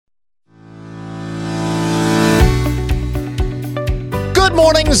Good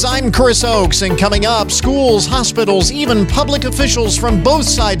mornings, I'm Chris Oakes, and coming up, schools, hospitals, even public officials from both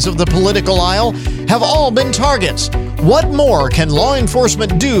sides of the political aisle have all been targets. What more can law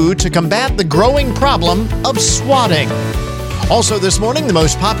enforcement do to combat the growing problem of swatting? Also this morning, the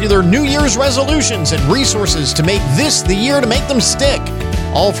most popular New Year's resolutions and resources to make this the year to make them stick.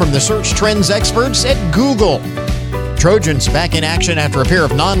 All from the search trends experts at Google. Trojans back in action after a pair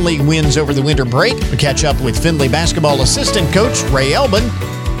of non-league wins over the winter break. We catch up with Findlay basketball assistant coach Ray Elbin.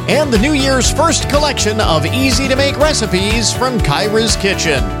 And the New Year's first collection of easy-to-make recipes from Kyra's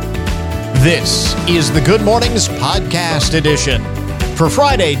Kitchen. This is the Good Mornings Podcast Edition for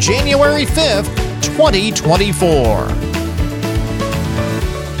Friday, January 5th, 2024.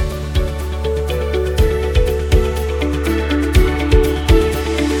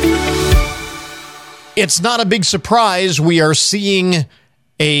 It's not a big surprise we are seeing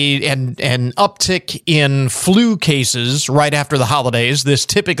an uptick in flu cases right after the holidays. This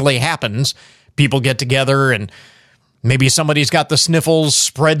typically happens. People get together and maybe somebody's got the sniffles,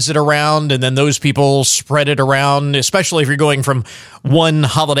 spreads it around, and then those people spread it around, especially if you're going from one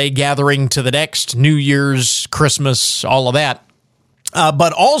holiday gathering to the next, New Year's, Christmas, all of that.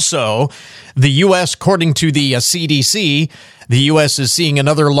 But also, the U.S., according to the CDC, the U.S. is seeing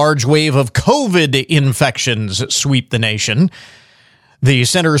another large wave of COVID infections sweep the nation. The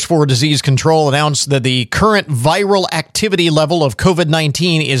Centers for Disease Control announced that the current viral activity level of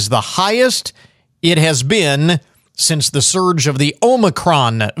COVID-19 is the highest it has been since the surge of the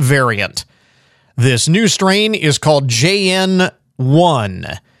Omicron variant. This new strain is called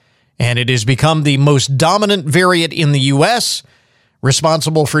JN1, and it has become the most dominant variant in the U.S.,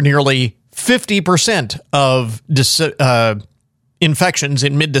 responsible for nearly 50% of infections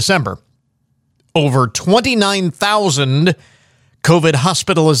in mid-December. Over 29,000 COVID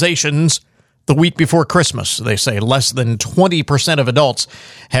hospitalizations the week before Christmas. They say less than 20% of adults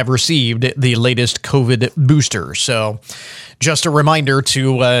have received the latest COVID booster. So just a reminder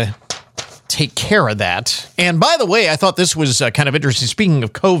to take care of that. And by the way, I thought this was kind of interesting. Speaking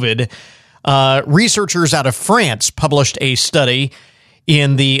of COVID, researchers out of France published a study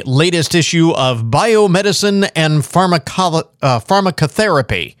in the latest issue of Biomedicine and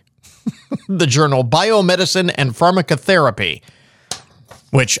Pharmacotherapy, the journal Biomedicine and Pharmacotherapy,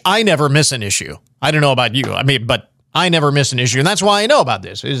 which I never miss an issue. I don't know about you. But I never miss an issue, and that's why I know about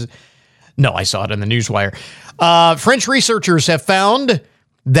this. No, I saw it in the newswire. French researchers have found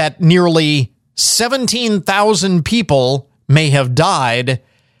that nearly 17,000 people may have died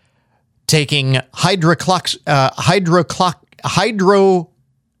taking hydroxychloroquine.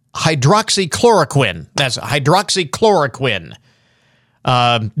 That's hydroxychloroquine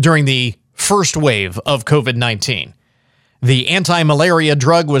during the first wave of COVID-19. The anti-malaria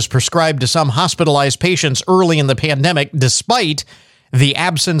drug was prescribed to some hospitalized patients early in the pandemic, despite the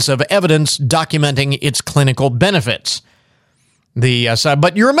absence of evidence documenting its clinical benefits.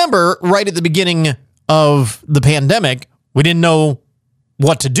 But you remember, right at the beginning of the pandemic, we didn't know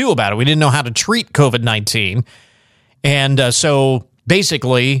what to do about it. We didn't know how to treat COVID-19. And so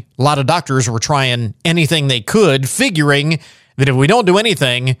basically, a lot of doctors were trying anything they could, figuring that if we don't do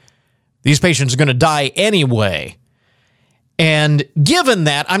anything, these patients are going to die anyway. And given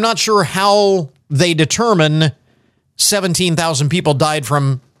that, I'm not sure how they determine 17,000 people died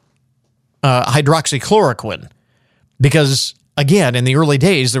from hydroxychloroquine. Because, again, in the early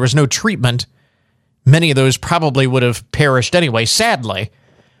days, there was no treatment. Many of those probably would have perished anyway, sadly.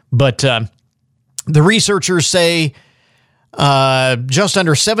 But the researchers say just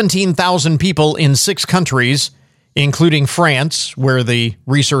under 17,000 people in 6 countries, including France, where the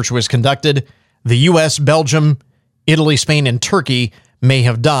research was conducted, the U.S., Belgium, Italy, Spain, and Turkey may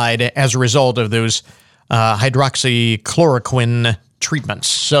have died as a result of those hydroxychloroquine treatments.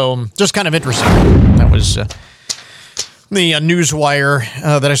 So just kind of interesting. That was the newswire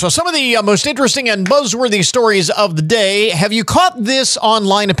that I saw. Some of the most interesting and buzzworthy stories of the day. Have you caught this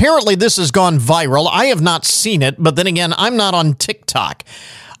online? Apparently this has gone viral. I have not seen it, but then again, I'm not on TikTok.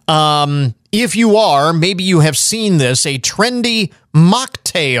 If you are, maybe you have seen this, a trendy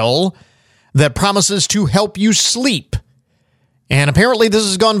mocktail that promises to help you sleep. And apparently this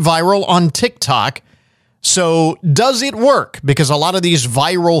has gone viral on TikTok. So does it work? Because a lot of these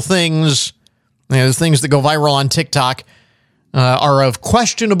viral things, the things that go viral on TikTok, are of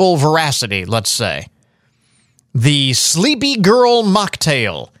questionable veracity, let's say. The Sleepy Girl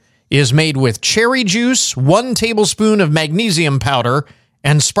mocktail is made with cherry juice, 1 tablespoon of magnesium powder,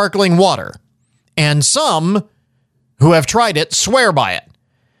 and sparkling water. And some who have tried it swear by it.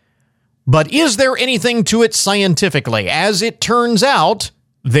 But is there anything to it scientifically? As it turns out,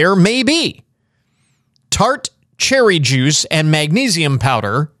 there may be. Tart cherry juice, and magnesium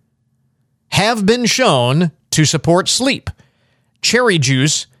powder have been shown to support sleep. Cherry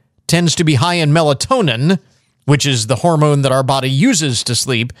juice tends to be high in melatonin, which is the hormone that our body uses to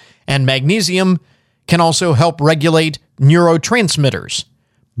sleep, and magnesium can also help regulate neurotransmitters.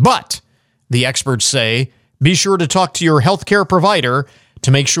 But the experts say, be sure to talk to your healthcare provider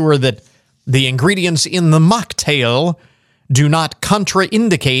to make sure that the ingredients in the mocktail do not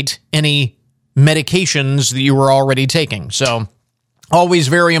contraindicate any medications that you were already taking. So, always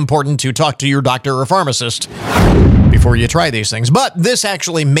very important to talk to your doctor or pharmacist before you try these things. But this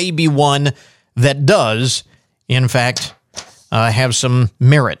actually may be one that does, in fact, have some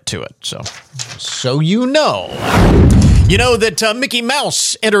merit to it. So you know. You know that Mickey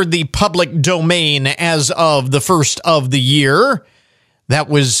Mouse entered the public domain as of the first of the year. That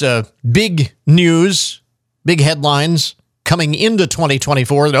was big news, big headlines coming into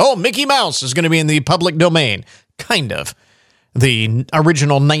 2024. That, Mickey Mouse is going to be in the public domain. Kind of. The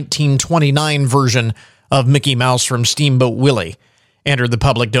original 1929 version of Mickey Mouse from Steamboat Willie entered the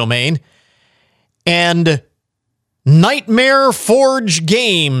public domain. And Nightmare Forge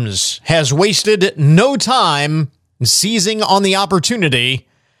Games has wasted no time seizing on the opportunity.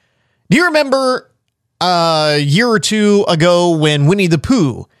 Do you remember a year or two ago when Winnie the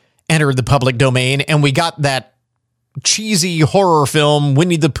Pooh entered the public domain and we got that cheesy horror film,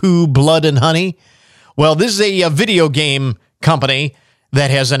 Winnie the Pooh, Blood and Honey? Well, this is a video game company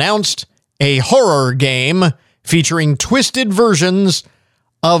that has announced a horror game featuring twisted versions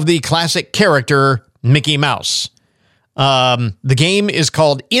of the classic character Mickey Mouse. The game is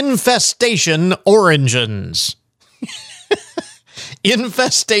called Infestation Origins.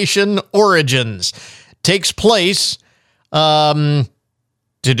 Infestation Origins takes place. Well,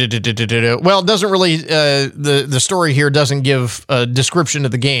 it doesn't really. The story here doesn't give a description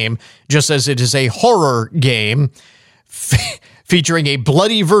of the game. Just says it is a horror game featuring a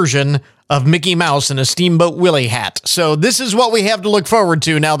bloody version of Mickey Mouse in a Steamboat Willie hat. So this is what we have to look forward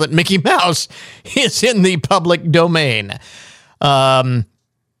to now that Mickey Mouse is in the public domain.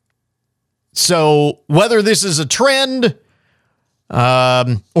 So whether this is a trend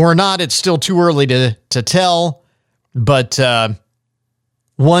or not, it's still too early to tell. But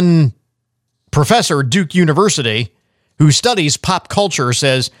one professor, Duke University, who studies pop culture,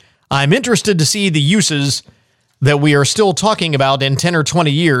 says, I'm interested to see the uses that we are still talking about in 10 or 20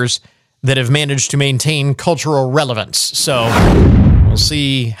 years that have managed to maintain cultural relevance. So we'll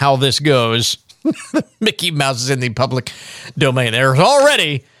see how this goes. Mickey Mouse is in the public domain. There's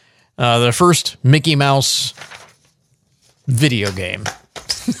already the first Mickey Mouse video game.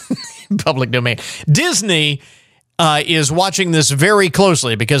 Public domain. Disney is watching this very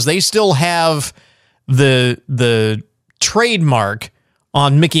closely because they still have the trademark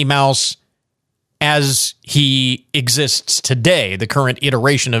on Mickey Mouse as he exists today. The current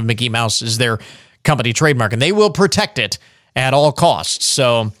iteration of Mickey Mouse is their company trademark, and they will protect it at all costs.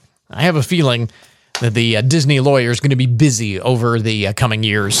 So I have a feeling that the Disney lawyer is going to be busy over the coming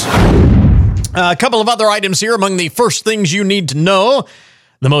years. A couple of other items here among the first things you need to know,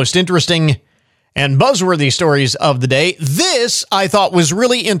 the most interesting and buzzworthy stories of the day. This I thought was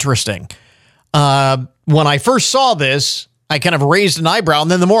really interesting. When I first saw this, I kind of raised an eyebrow,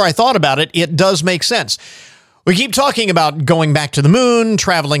 and then the more I thought about it, it does make sense. We keep talking about going back to the moon,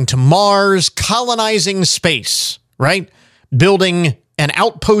 traveling to Mars, colonizing space, right? Building an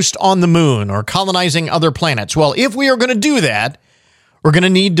outpost on the moon or colonizing other planets. Well, if we are going to do that, we're going to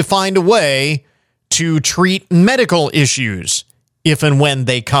need to find a way to treat medical issues if and when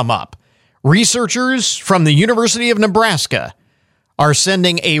they come up. Researchers from the University of Nebraska are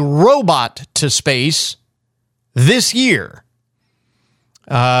sending a robot to space this year.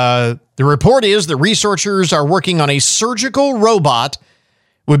 The report is the researchers are working on a surgical robot,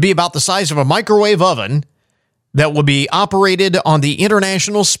 would be about the size of a microwave oven, that will be operated on the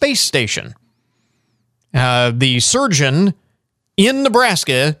International Space Station. The surgeon in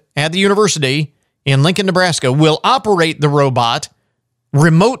Nebraska at the university in Lincoln, Nebraska, will operate the robot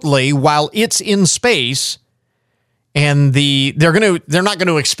remotely while it's in space. And they're not going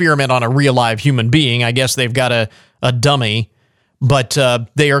to experiment on a real live human being. I guess they've got a dummy, but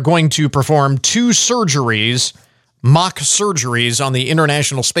they are going to perform 2 surgeries, mock surgeries on the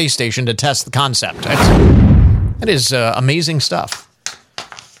International Space Station to test the concept. That is amazing stuff.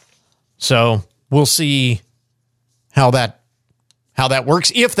 So we'll see how that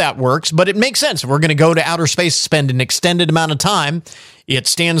works, if that works, but it makes sense. If we're going to go to outer space, spend an extended amount of time, it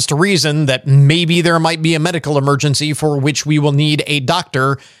stands to reason that maybe there might be a medical emergency for which we will need a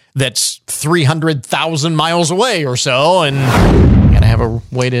doctor that's 300,000 miles away or so, and you got to have a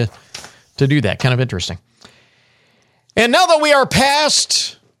way to do that. Kind of interesting. And now that we are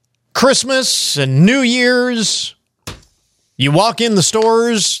past Christmas and New Year's, you walk in the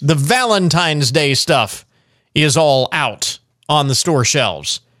stores, the Valentine's Day stuff is all out on the store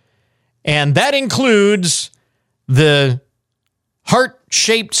shelves. And that includes the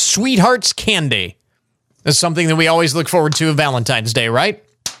heart-shaped Sweethearts candy. That's something that we always look forward to on Valentine's Day, right?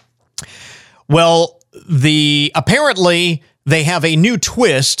 Well, apparently they have a new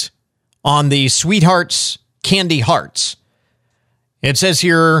twist on the Sweethearts candy hearts. It says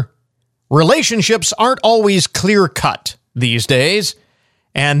here, relationships aren't always clear-cut these days,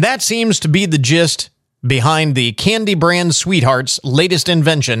 and that seems to be the gist behind the candy brand Sweethearts' latest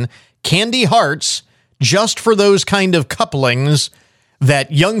invention, Candy Hearts, just for those kind of couplings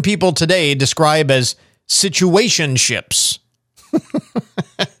that young people today describe as situationships.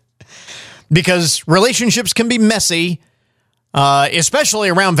 Because relationships can be messy, especially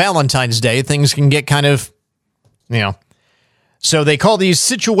around Valentine's Day. Things can get kind of, So they call these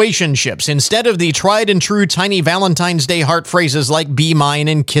situationships. Instead of the tried and true tiny Valentine's Day heart phrases like be mine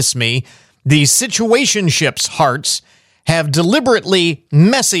and kiss me, the situationships hearts have deliberately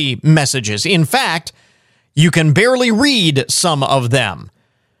messy messages. In fact, you can barely read some of them.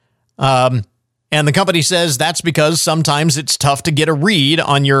 And the company says that's because sometimes it's tough to get a read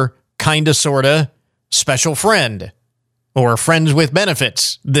on your kinda sorta special friend or friends with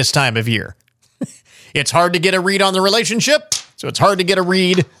benefits this time of year. It's hard to get a read on the relationship, so it's hard to get a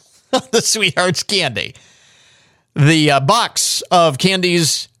read on the Sweethearts candy. The box of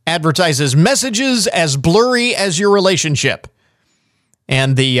candies advertises messages as blurry as your relationship.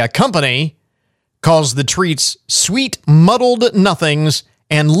 And the company calls the treats sweet muddled nothings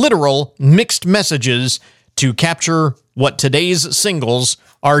and literal mixed messages to capture what today's singles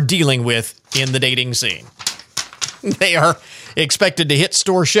are dealing with in the dating scene. They are expected to hit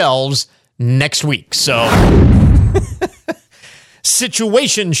store shelves next week. So,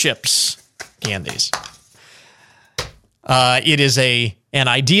 situationships candies. It is an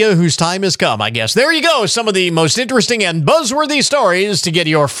idea whose time has come, I guess. There you go. Some of the most interesting and buzzworthy stories to get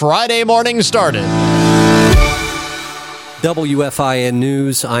your Friday morning started. WFIN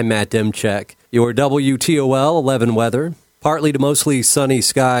News, I'm Matt Demchek. Your WTOL 11 weather. Partly to mostly sunny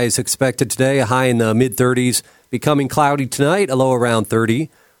skies expected today, a high in the mid-30s. Becoming cloudy tonight, a low around 30.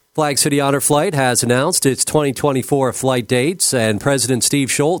 Flag City Honor Flight has announced its 2024 flight dates, and President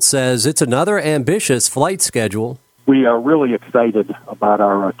Steve Schultz says it's another ambitious flight schedule. We are really excited about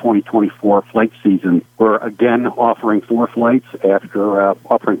our 2024 flight season. We're again offering 4 flights after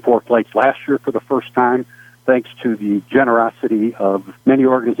offering 4 flights last year for the first time. Thanks to the generosity of many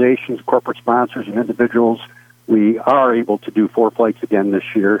organizations, corporate sponsors, and individuals, we are able to do 4 flights again this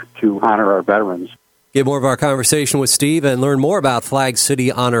year to honor our veterans. Get more of our conversation with Steve and learn more about Flag City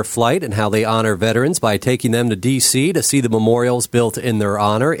Honor Flight and how they honor veterans by taking them to D.C. to see the memorials built in their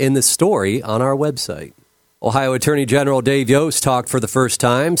honor in the story on our website. Ohio Attorney General Dave Yost talked for the first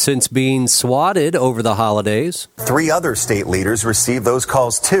time since being swatted over the holidays. 3 other state leaders received those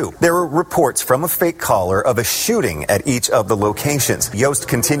calls, too. There were reports from a fake caller of a shooting at each of the locations. Yost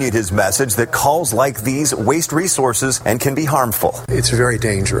continued his message that calls like these waste resources and can be harmful. It's very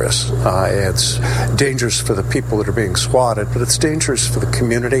dangerous. It's dangerous for the people that are being swatted, but it's dangerous for the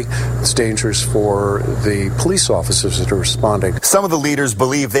community. It's dangerous for the police officers that are responding. Some of the leaders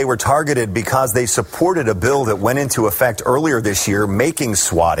believe they were targeted because they supported a bill that went into effect earlier this year, making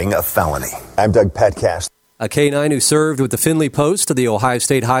swatting a felony. I'm Doug Petcast. A K-9 who served with the Findlay Post of the Ohio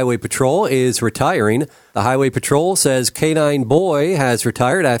State Highway Patrol is retiring. The Highway Patrol says K-9 Boy has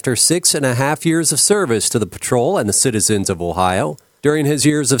retired after 6.5 years of service to the patrol and the citizens of Ohio. During his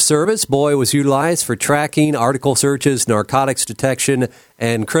years of service, Boy was utilized for tracking, article searches, narcotics detection,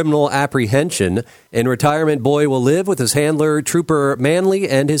 and criminal apprehension. In retirement, Boy will live with his handler, Trooper Manley,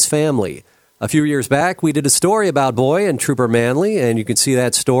 and his family. A few years back, we did a story about Boy and Trooper Manley, and you can see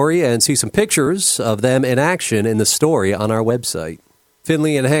that story and see some pictures of them in action in the story on our website.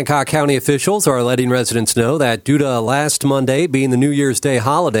 Findlay and Hancock County officials are letting residents know that due to last Monday being the New Year's Day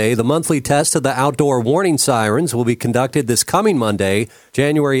holiday, the monthly test of the outdoor warning sirens will be conducted this coming Monday,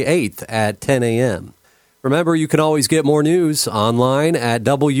 January 8th at 10 a.m. Remember, you can always get more news online at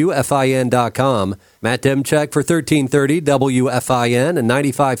WFIN.com. Matt Demchek for 1330 WFIN and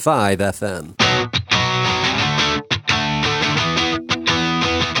 95.5 FM.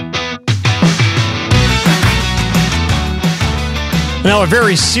 Now, a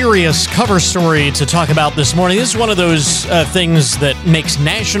very serious cover story to talk about this morning. This is one of those things that makes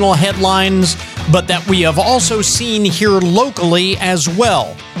national headlines, but that we have also seen here locally as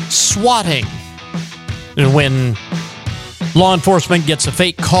well. Swatting. When Law enforcement gets a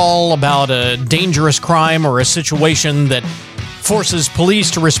fake call about a dangerous crime or a situation that forces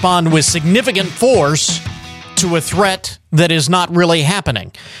police to respond with significant force to a threat that is not really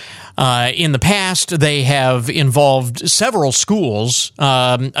happening. In the past, they have involved several schools,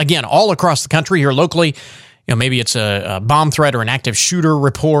 again, all across the country here locally. Maybe it's a bomb threat or an active shooter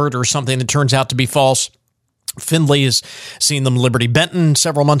report or something that turns out to be false. Findlay has seen them. Liberty Benton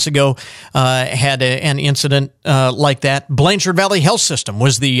several months ago had an incident like that. Blanchard Valley Health System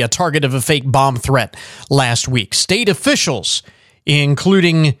was the target of a fake bomb threat last week. State officials,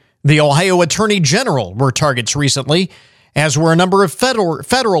 including the Ohio Attorney General, were targets recently, as were a number of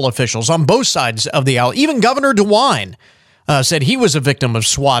federal officials on both sides of the aisle. Even Governor DeWine said he was a victim of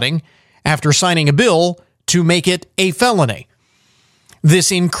swatting after signing a bill to make it a felony.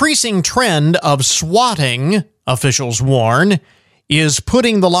 This increasing trend of swatting, officials warn, is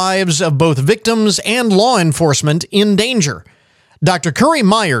putting the lives of both victims and law enforcement in danger. Dr. Curry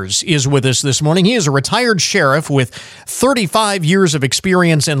Myers is with us this morning. He is a retired sheriff with 35 years of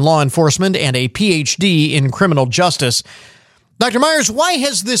experience in law enforcement and a PhD in criminal justice. Dr. Myers, why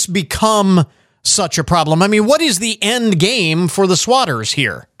has this become such a problem? I mean, what is the end game for the swatters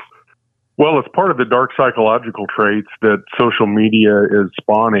here? Well, it's part of the dark psychological traits that social media is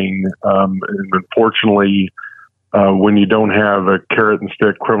spawning. And unfortunately, when you don't have a carrot and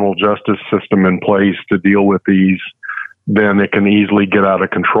stick criminal justice system in place to deal with these, then it can easily get out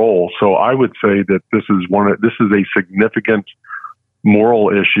of control. So I would say that this is a significant moral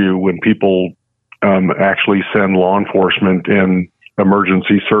issue when people actually send law enforcement and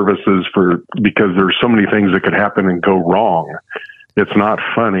emergency services because there's so many things that could happen and go wrong. It's not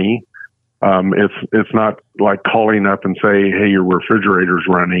funny. It's not like calling up and say, "Hey, your refrigerator's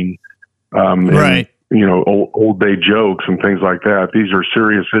running," right? And, old day jokes and things like that. These are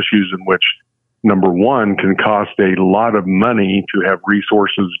serious issues in which, number one, can cost a lot of money to have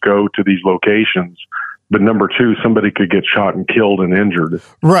resources go to these locations. But number two, somebody could get shot and killed and injured,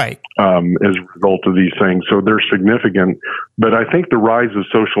 right? As a result of these things. So they're significant. But I think the rise of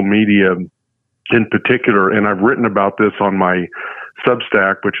social media, in particular, and I've written about this on my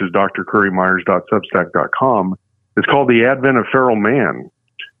Substack, which is drcurrymyers.substack.com, it's called The Advent of Feral Man.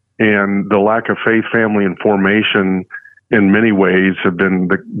 And the lack of faith, family, and formation in many ways have been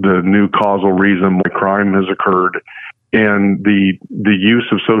the new causal reason why crime has occurred. And the use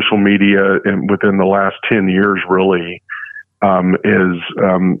of social media within the last 10 years really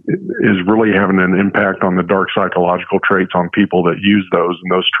is really having an impact on the dark psychological traits on people that use those.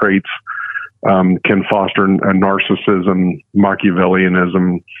 And those traits can foster a narcissism,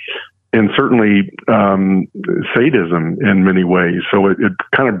 Machiavellianism, and certainly sadism in many ways. So it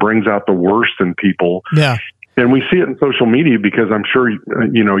kind of brings out the worst in people. Yeah. And we see it in social media because I'm sure,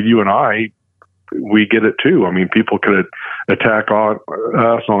 you and I, we get it too. I mean, people could attack us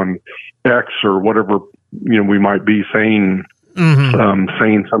on X or whatever, we might be saying,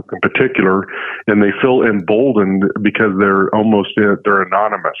 saying something particular, and they feel emboldened because they're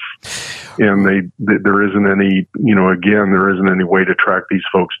anonymous, and there isn't any, there isn't any way to track these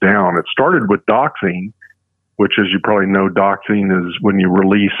folks down. It started with doxing, which, as you probably know, doxing is when you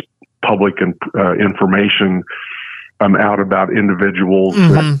release public information out about individuals.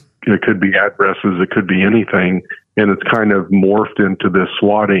 It could be addresses, it could be anything, and it's kind of morphed into this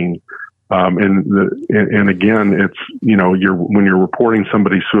swatting. And again, it's, when you're reporting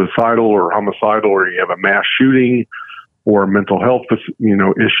somebody suicidal or homicidal, or you have a mass shooting or a mental health,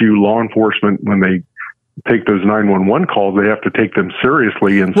 issue, law enforcement, when they take those 911 calls, they have to take them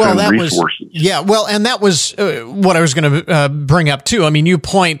seriously and send resources. And that was what I was going to bring up too. I mean, you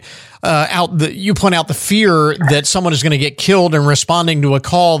point out the fear that someone is going to get killed in responding to a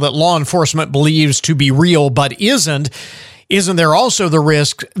call that law enforcement believes to be real but isn't. Isn't there also the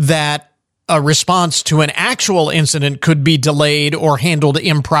risk that a response to an actual incident could be delayed or handled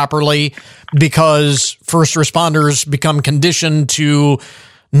improperly because first responders become conditioned to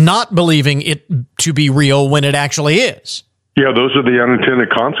not believing it to be real when it actually is? Yeah, those are the unintended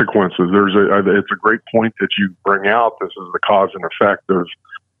consequences. It's a great point that you bring out. This is the cause and effect of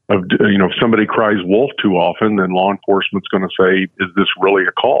if somebody cries wolf too often, then law enforcement's going to say, is this really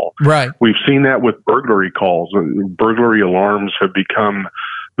a call? Right. We've seen that with burglary calls. Burglary alarms have become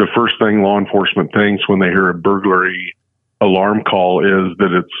the first thing law enforcement thinks when they hear a burglary alarm call is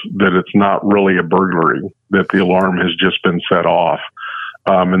that it's not really a burglary, that the alarm has just been set off.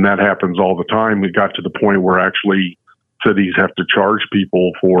 And that happens all the time. We got to the point where actually cities have to charge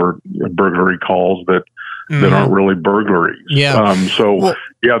people for burglary calls that aren't really burglaries. Yeah.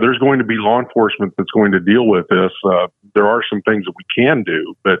 There's going to be law enforcement that's going to deal with this. There are some things that we can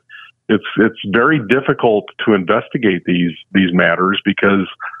do, but it's very difficult to investigate these matters because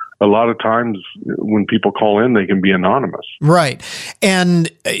a lot of times when people call in, they can be anonymous. Right. And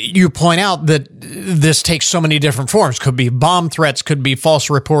you point out that this takes so many different forms. Could be bomb threats, could be false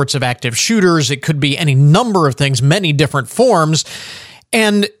reports of active shooters. It could be any number of things, many different forms.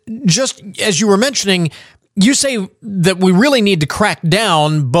 And just as you were mentioning, you say that we really need to crack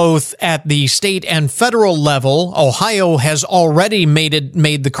down both at the state and federal level. Ohio has already made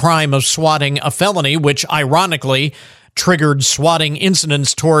the crime of swatting a felony, which ironically triggered swatting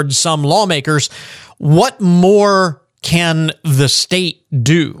incidents towards some lawmakers. What more can the state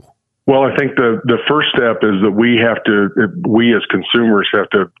do? Well, I think the first step is that we as consumers have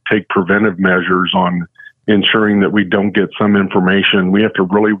to take preventive measures on ensuring that we don't get some information. We have to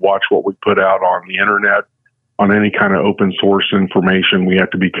really watch what we put out on the internet, on any kind of open source information. We have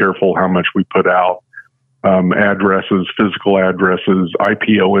to be careful how much we put out. Addresses, physical addresses,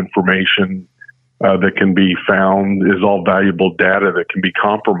 IPO information that can be found is all valuable data that can be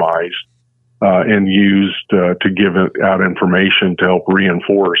compromised and used to give out information to help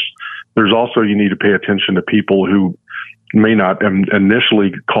reinforce. There's also, you need to pay attention to people who may not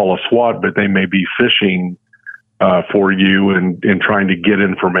initially call a SWAT, but they may be phishing for you and trying to get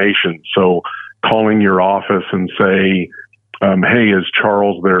information. So calling your office and say, hey, is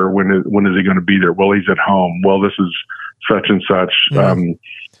Charles there? When is he going to be there? Well, he's at home. Well, this is such and such.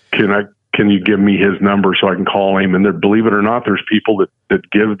 Can you give me his number so I can call him? And believe it or not, there's people that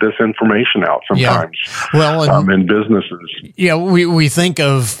give this information out sometimes. Yeah. Well, in businesses. Yeah, we think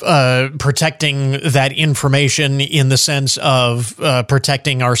of protecting that information in the sense of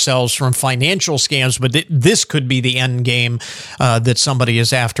protecting ourselves from financial scams, but this could be the end game that somebody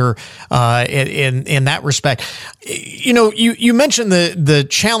is after in that respect. You know, you mentioned the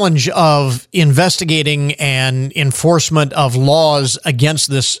challenge of investigating and enforcement of laws against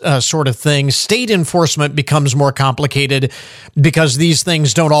this sort of thing. State enforcement becomes more complicated because these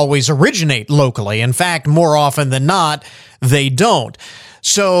things don't always originate locally. In fact, more often than not, they don't.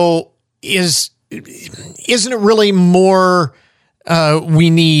 So isn't it really more we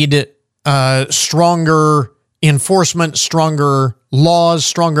need stronger enforcement, stronger laws,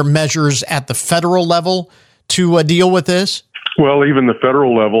 stronger measures at the federal level to deal with this? Well, even the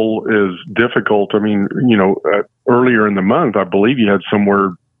federal level is difficult. I mean, earlier in the month, I believe you had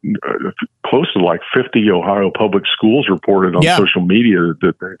somewhere close to like 50 Ohio public schools reported on social media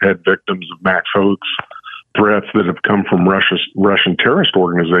that they had victims of mass hoax threats that have come from Russian terrorist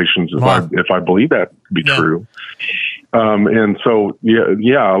organizations, if I believe that to be true. And so,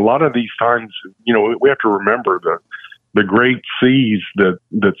 a lot of these times, we have to remember that the great seas that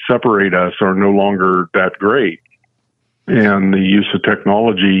separate us are no longer that great. And the use of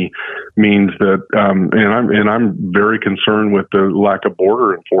technology means that, and I'm very concerned with the lack of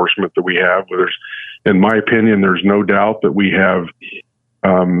border enforcement that we have. In my opinion, there's no doubt that we have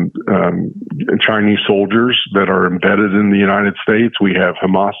Chinese soldiers that are embedded in the United States. We have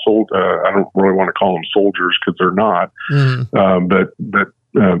Hamas I don't really want to call them soldiers because they're not, but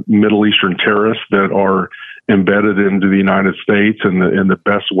Middle Eastern terrorists that are embedded into the United States, and the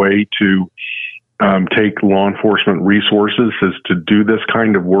best way to take law enforcement resources is to do this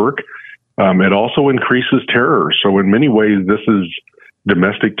kind of work. It also increases terror. So in many ways, this is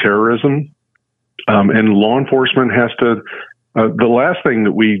domestic terrorism. And law enforcement has to, the last thing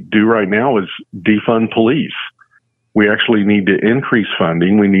that we do right now is defund police. We actually need to increase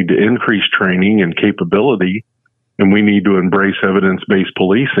funding. We need to increase training and capability, and we need to embrace evidence-based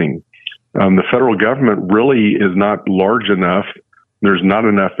policing. The federal government really is not large enough. There's not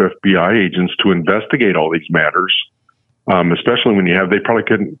enough FBI agents to investigate all these matters, especially when they probably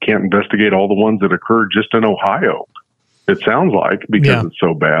can't investigate all the ones that occurred just in Ohio. It sounds like, because it's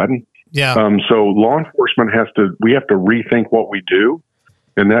so bad. Yeah. So law enforcement we have to rethink what we do.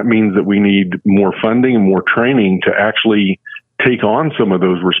 And that means that we need more funding and more training to actually take on some of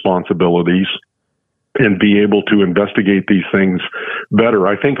those responsibilities and be able to investigate these things better.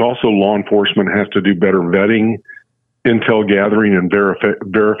 I think also law enforcement has to do better vetting, intel gathering, and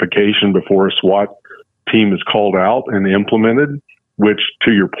verification before a SWAT team is called out and implemented, which,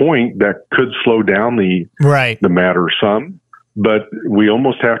 to your point, that could slow down the matter some. But we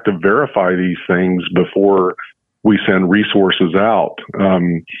almost have to verify these things before we send resources out.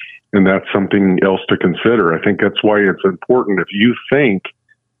 And that's something else to consider. I think that's why it's important. If you think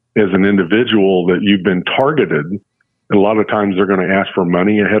as an individual that you've been targeted, a lot of times they're going to ask for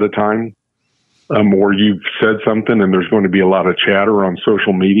money ahead of time. Or you've said something and there's going to be a lot of chatter on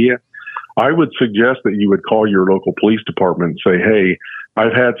social media. I would suggest that you would call your local police department and say, hey,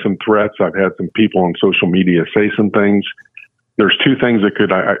 I've had some threats. I've had some people on social media say some things. there's two things that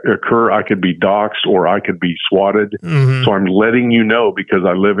could occur. I could be doxxed or I could be swatted. Mm-hmm. So I'm letting you know, because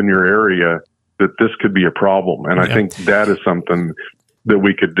I live in your area, that this could be a problem. And I think that is something that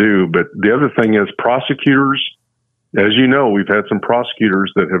we could do. But the other thing is prosecutors, as you know, we've had some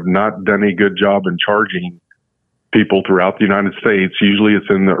prosecutors that have not done a good job in charging people throughout the United States. Usually it's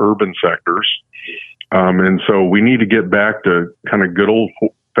in the urban sectors. And so we need to get back to kind of good old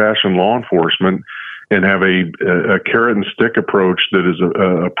fashioned law enforcement and have a carrot and stick approach that is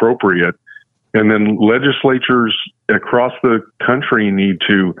appropriate. And then legislatures across the country need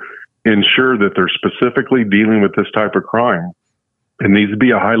to ensure that they're specifically dealing with this type of crime. It needs to be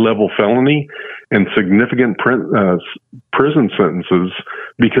a high-level felony and significant prison sentences,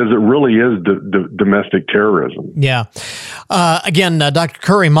 because it really is domestic terrorism. Yeah. Again, Dr.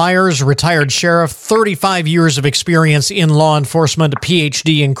 Curry Myers, retired sheriff, 35 years of experience in law enforcement, a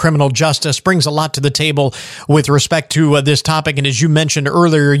PhD in criminal justice, brings a lot to the table with respect to this topic. And as you mentioned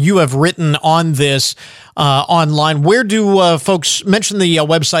earlier, you have written on this online. Where do folks mention the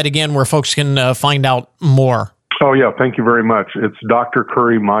website again, where folks can find out more? Oh, yeah. Thank you very much. It's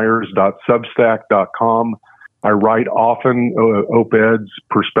drcurrymyers.substack.com. I write often op-eds,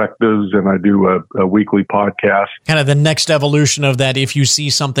 perspectives, and I do a weekly podcast. Kind of the next evolution of that, if you see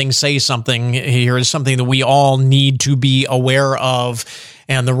something, say something, here is something that we all need to be aware of,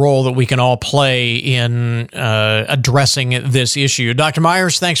 and the role that we can all play in addressing this issue. Dr.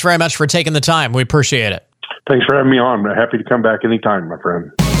 Myers, thanks very much for taking the time. We appreciate it. Thanks for having me on. I'm happy to come back anytime, my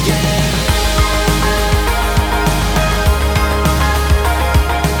friend.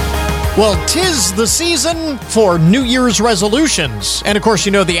 Well, 'tis the season for New Year's resolutions. And of course,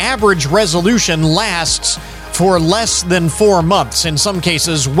 you know, the average resolution lasts for less than 4 months. In some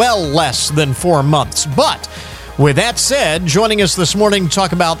cases, well less than 4 months. But with that said, joining us this morning to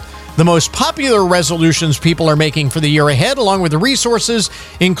talk about the most popular resolutions people are making for the year ahead, along with the resources,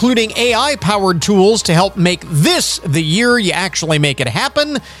 including AI-powered tools to help make this the year you actually make it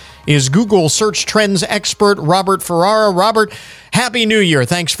happen, is Google search trends expert Robert Ferrara. Robert, Happy New Year.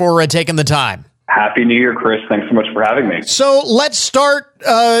 Thanks for taking the time. Happy New Year, Chris. Thanks so much for having me. So let's start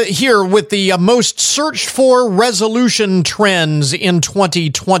here with the most searched for resolution trends in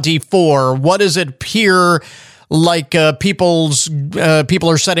 2024. What does it appear like people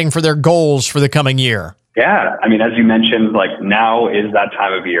are setting for their goals for the coming year? Yeah. I mean, as you mentioned, like now is that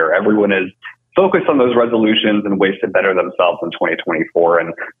time of year. Everyone is focused on those resolutions and ways to better themselves in 2024.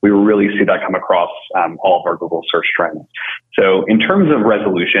 And we really see that come across all of our Google search trends. So in terms of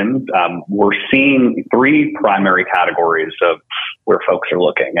resolutions, we're seeing 3 primary categories of where folks are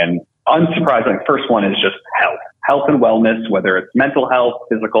looking. And unsurprisingly, first one is just health and wellness, whether it's mental health,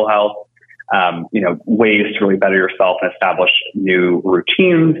 physical health, ways to really better yourself and establish new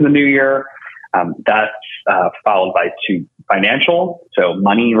routines in the new year. That's followed by 2 financial, so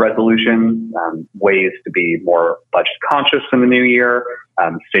money resolutions, ways to be more budget conscious in the new year,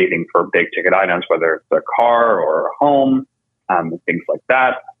 saving for big ticket items, whether it's a car or a home, things like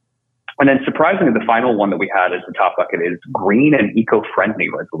that. And then surprisingly, the final one that we had as the top bucket is green and eco-friendly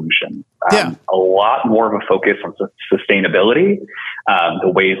resolutions. A lot more of a focus on sustainability, the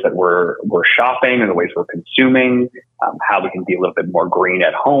ways that we're shopping and the ways we're consuming, how we can be a little bit more green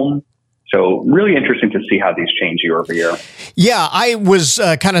at home. So really interesting to see how these change year over year. Yeah, I was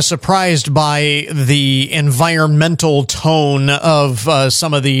kind of surprised by the environmental tone of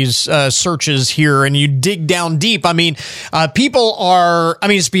some of these searches here, and you dig down deep. I mean,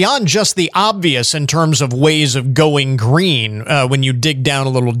 it's beyond just the obvious in terms of ways of going green when you dig down a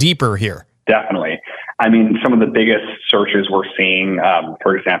little deeper here. Definitely. I mean, some of the biggest searches we're seeing,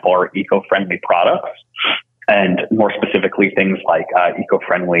 for example, are eco-friendly products, and more specifically, things like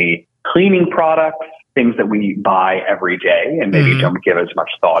eco-friendly cleaning products, things that we buy every day and maybe don't give as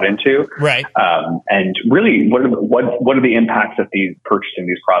much thought into. Right. And really, what are the impacts that purchasing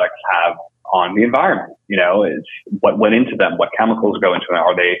these products have on the environment? You know, is what went into them, what chemicals go into them,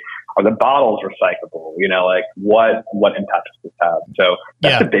 are the bottles recyclable? You know, like what impact does this have? So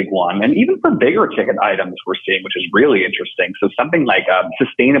that's a big one. And even for bigger ticket items we're seeing, which is really interesting. So something like a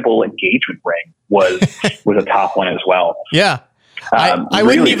sustainable engagement ring was a top one as well. Yeah. I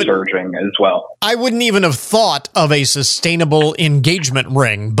really wouldn't surging as well. I wouldn't even have thought of a sustainable engagement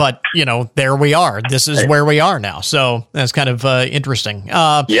ring, but there we are. This is where we are now. So that's kind of interesting.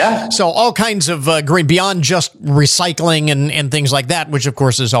 So all kinds of green beyond just recycling and things like that, which of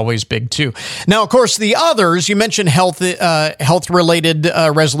course is always big too. Now, of course, the others you mentioned health related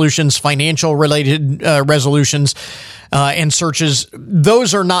resolutions, financial related resolutions, and searches.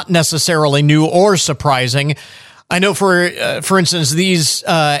 Those are not necessarily new or surprising. I know, for instance, these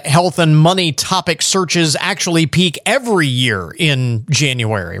health and money topic searches actually peak every year in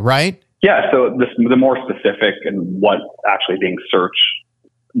January, right? Yeah, so the more specific and what's being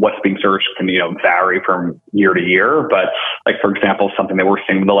searched can, vary from year to year. But like, for example, something that we're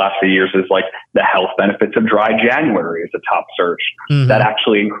seeing in the last few years is like the health benefits of dry January is a top search. Mm-hmm. That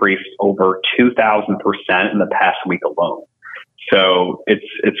actually increased over 2,000% in the past week alone. So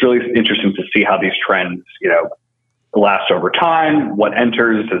it's really interesting to see how these trends, last over time, what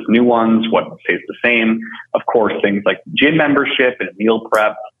enters as new ones, what stays the same. Of course, things like gym membership and meal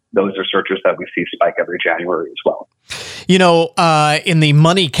prep, those are searches that we see spike every January as well. In the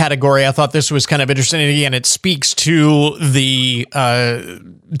money category, I thought this was kind of interesting. Again, it speaks to the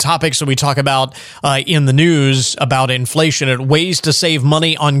topics that we talk about in the news about inflation and ways to save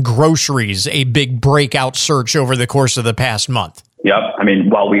money on groceries, a big breakout search over the course of the past month. Yep. I mean,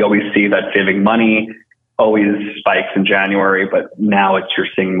 while we always see that saving money always spikes in January, but now you're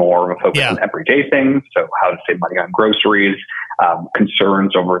seeing more of a focus on everyday things. So how to save money on groceries,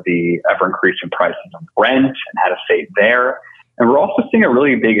 concerns over the ever increasing prices of rent and how to save there. And we're also seeing a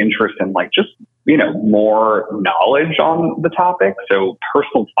really big interest in more knowledge on the topic. So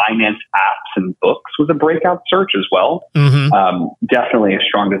personal finance apps and books was a breakout search as well. Mm-hmm. Definitely a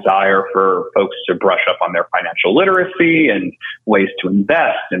strong desire for folks to brush up on their financial literacy and ways to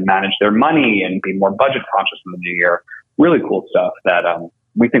invest and manage their money and be more budget conscious in the new year. Really cool stuff that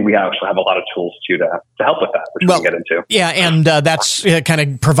we think we actually have a lot of tools to help with that, which we'll get into. Yeah, and that's kind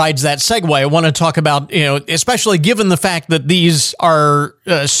of provides that segue. I want to talk about, especially given the fact that these are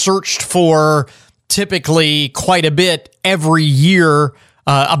searched for typically quite a bit every year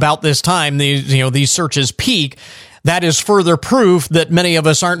about this time. These searches peak. That is further proof that many of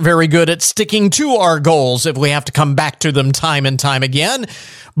us aren't very good at sticking to our goals if we have to come back to them time and time again.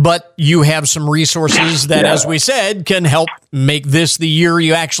 But you have some resources that, as we said, can help make this the year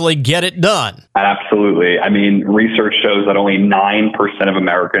you actually get it done. Absolutely. I mean, research shows that only 9% of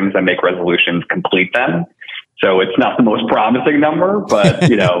Americans that make resolutions complete them. So it's not the most promising number, but,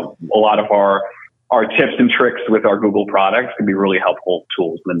 a lot of our tips and tricks with our Google products can be really helpful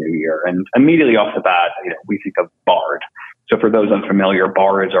tools in the new year. And immediately off the bat, we think of Bard. So for those unfamiliar,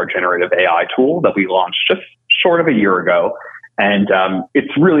 Bard is our generative AI tool that we launched just short of a year ago. And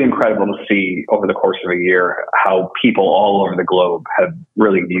it's really incredible to see over the course of a year how people all over the globe have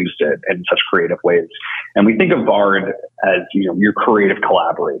really used it in such creative ways. And we think of Bard as, your creative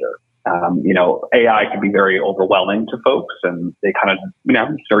collaborator. AI can be very overwhelming to folks, and they kind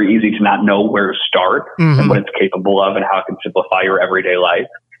of, it's very easy to not know where to start and what it's capable of and how it can simplify your everyday life.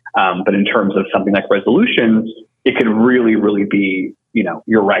 But in terms of something like resolutions, it could really, really be,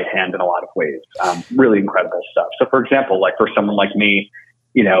 your right hand in a lot of ways. Really incredible stuff. So for example, like for someone like me,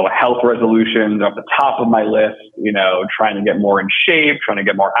 health resolutions are at the top of my list, trying to get more in shape, trying to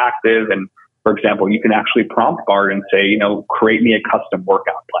get more active. And for example, you can actually prompt Bard and say, create me a custom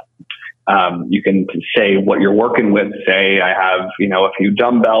workout plan. You can say what you're working with. Say, I have, a few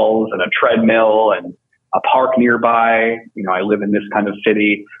dumbbells and a treadmill and a park nearby. I live in this kind of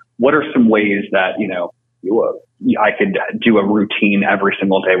city. What are some ways that, I could do a routine every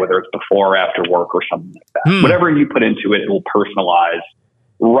single day, whether it's before or after work or something like that. Whatever you put into it, it will personalize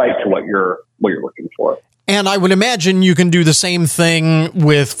right to what you're looking for. And I would imagine you can do the same thing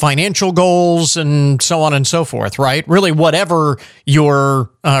with financial goals and so on and so forth, right? Really, whatever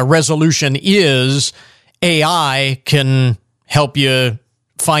your resolution is, AI can help you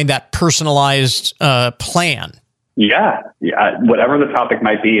find that personalized plan. Yeah. Whatever the topic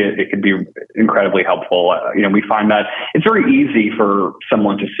might be, it could be incredibly helpful. We find that it's very easy for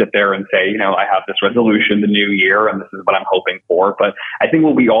someone to sit there and say, I have this resolution the new year and this is what I'm hoping for. But I think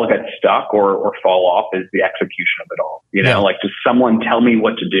what we all get stuck or fall off is the execution of it all. Like just someone tell me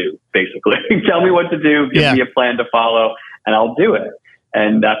what to do, basically. Tell me what to do, give me a plan to follow, and I'll do it.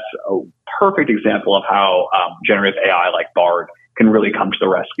 And that's a perfect example of how generative AI like Bard can really come to the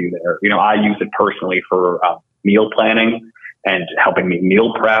rescue there. I use it personally for meal planning and helping me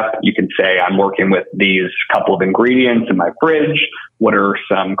meal prep. You can say, I'm working with these couple of ingredients in my fridge. What are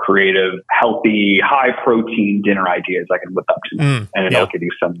some creative, healthy, high protein dinner ideas I can whip up to? And it'll give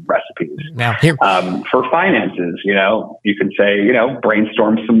you some recipes. For finances, you can say,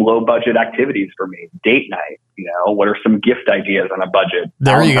 brainstorm some low budget activities for me. Date night, what are some gift ideas on a budget?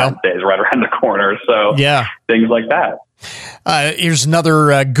 There you go. Days right around the corner. So things like that. Here's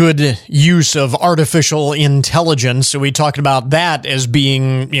another good use of artificial intelligence. So we talked about that as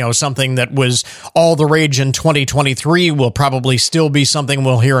being, something that was all the rage in 2023. Will probably still be something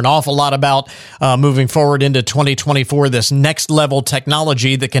we'll hear an awful lot about moving forward into 2024. This next level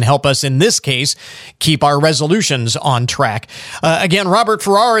technology that can help us, in this case, keep our resolutions on track. Again, Robert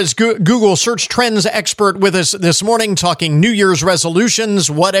Farrar is Google search trends expert with us this morning, talking New Year's resolutions,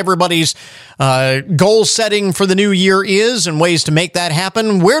 what everybody's goal setting for the new year is, and ways to make that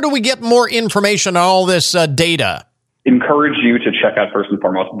happen. Where do we get more information on all this data? Encourage you to check out, first and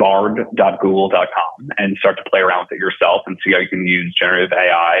foremost, bard.google.com and start to play around with it yourself and see how you can use generative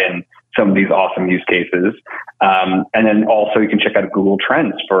AI and some of these awesome use cases. And then also you can check out Google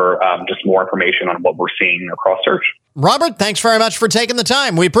Trends for just more information on what we're seeing across search. Robert, thanks very much for taking the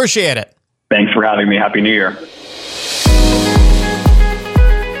time. We appreciate it. Thanks for having me. Happy New Year.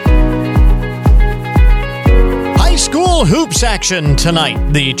 School hoops action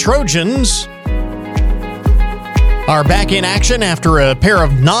tonight. The Trojans are back in action after a pair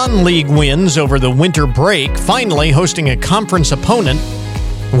of non-league wins over the winter break, finally hosting a conference opponent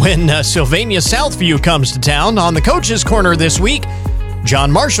when Sylvania Southview comes to town. On the Coach's Corner this week,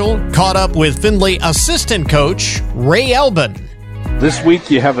 John Marshall caught up with Findlay assistant coach Ray Elbin. This week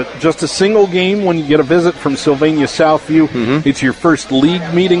you have just a single game when you get a visit from Sylvania Southview. Mm-hmm. It's your first league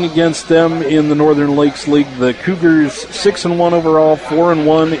meeting against them in the Northern Lakes League. The Cougars 6-1 overall,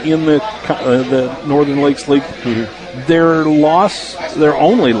 4-1 in the Northern Lakes League. Mm-hmm. Their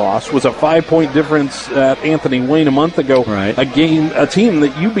only loss was a 5-point difference at Anthony Wayne a month ago. Right. A team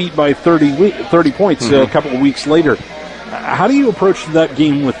that you beat by 30 points a couple of weeks later. How do you approach that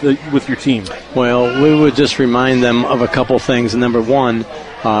game with your team? Well, we would just remind them of a couple things. Number one,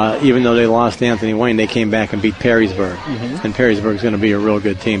 even though they lost Anthony Wayne, they came back and beat Perrysburg. Mm-hmm. And Perrysburg's going to be a real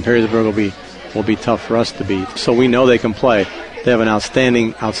good team. Perrysburg will be tough for us to beat. So we know they can play. They have an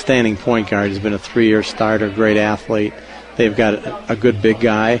outstanding point guard. He's been a 3-year starter, great athlete. They've got a good big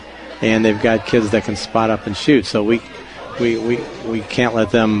guy, and they've got kids that can spot up and shoot. So we can't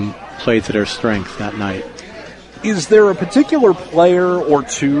let them play to their strength that night. Is there a particular player or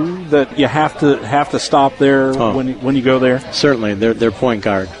two that you have to stop there when you go there? Certainly, their point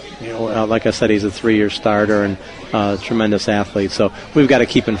guard. Like I said, he's a 3-year starter and a tremendous athlete. So we've got to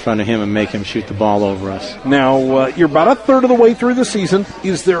keep in front of him and make him shoot the ball over us. Now, you're about a third of the way through the season.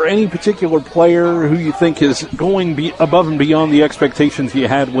 Is there any particular player who you think is going above and beyond the expectations you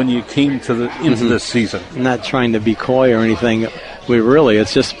had when you came into this season? I'm not trying to be coy or anything.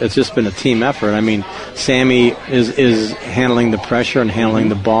 It's just been a team effort. I mean, Sammy is handling the pressure and handling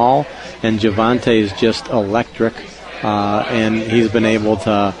the ball, and Javante is just electric, and he's been able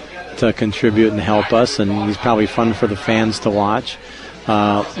to contribute and help us, and he's probably fun for the fans to watch.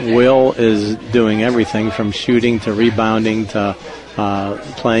 Will is doing everything from shooting to rebounding to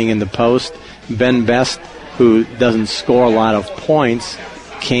playing in the post. Ben Best, who doesn't score a lot of points,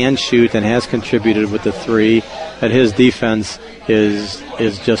 can shoot and has contributed with the 3. But his defense is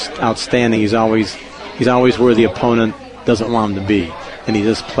just outstanding. He's always where the opponent doesn't want him to be, and he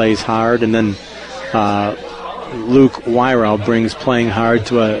just plays hard. And then Luke Wyrell brings playing hard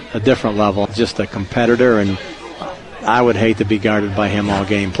to a different level. Just a competitor, and I would hate to be guarded by him all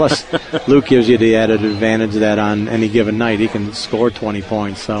game. Plus, Luke gives you the added advantage that on any given night he can score 20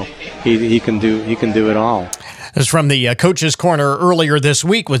 points. So he can do it all. This is from the Coach's Corner earlier this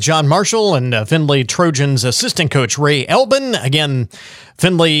week with John Marshall and Findlay Trojans assistant coach Ray Elbin. Again,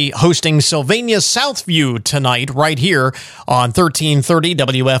 Findlay hosting Sylvania Southview tonight right here on 1330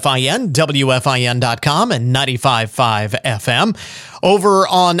 WFIN, WFIN.com, and 95.5 FM. Over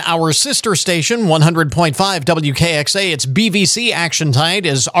on our sister station, 100.5 WKXA, it's BVC action tonight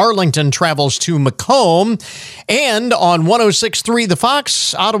as Arlington travels to Macomb. And on 106.3 The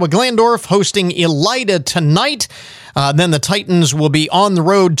Fox, Ottawa Glandorf hosting Elida tonight. Then the Titans will be on the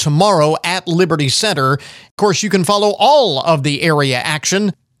road tomorrow at Liberty Center. Of course, you can follow all of the area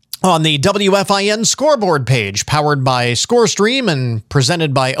action on the WFIN scoreboard page, powered by ScoreStream and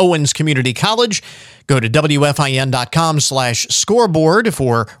presented by Owens Community College. Go to WFIN.com/scoreboard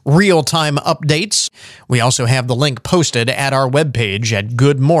for real-time updates. We also have the link posted at our webpage at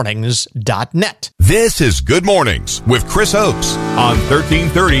goodmornings.net. This is Good Mornings with Chris Oakes on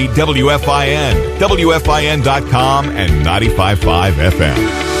 1330 WFIN, WFIN.com, and 95.5 FM.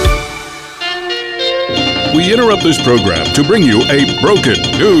 We interrupt this program to bring you a broken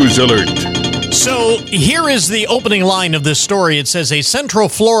news alert. So here is the opening line of this story. It says a Central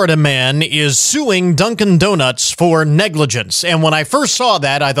Florida man is suing Dunkin' Donuts for negligence. And when I first saw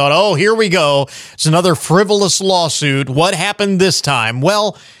that, I thought, oh, here we go. It's another frivolous lawsuit. What happened this time?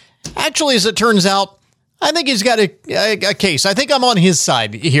 Well, actually, as it turns out, I think he's got a case. I think I'm on his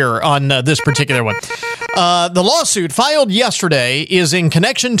side here on this particular one. The lawsuit filed yesterday is in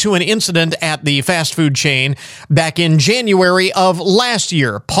connection to an incident at the fast food chain back in January of last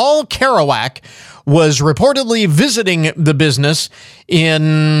year. Paul Kerouac was reportedly visiting the business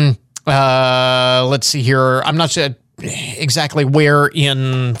in, let's see here, I'm not sure exactly where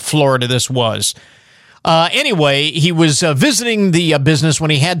in Florida this was. Anyway, he was visiting the business when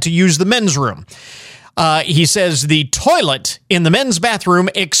he had to use the men's room. He says the toilet in the men's bathroom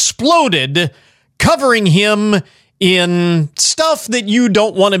exploded, covering him in stuff that you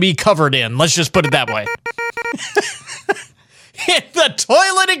don't want to be covered in. Let's just put it that way. The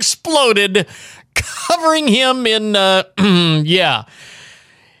toilet exploded, covering him in, yeah.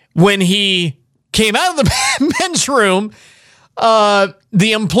 When he came out of the men's room,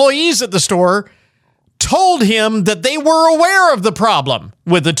 the employees at the store told him that they were aware of the problem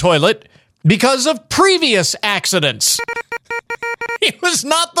with the toilet because of previous accidents. He was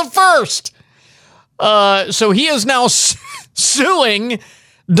not the first. So he is now suing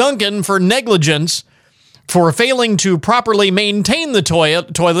Duncan for negligence for failing to properly maintain the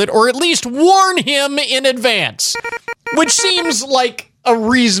toilet or at least warn him in advance, which seems like a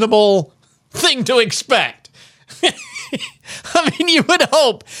reasonable thing to expect. I mean, you would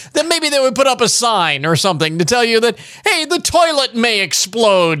hope that maybe they would put up a sign or something to tell you that, hey, the toilet may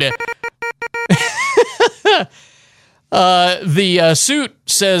explode. The suit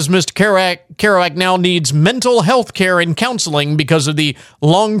says Mr. Kerouac now needs mental health care and counseling because of the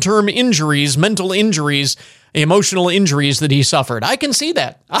long-term injuries, mental injuries, emotional injuries that he suffered. I can see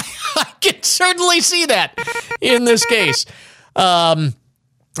that. I can certainly see that in this case. Like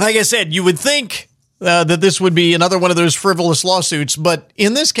I said, you would think that this would be another one of those frivolous lawsuits, but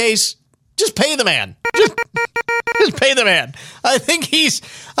in this case, just pay the man. Just pay the man. I think he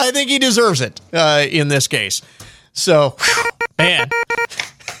deserves it in this case. So, man.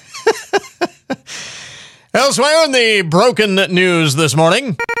 Elsewhere in the broken news this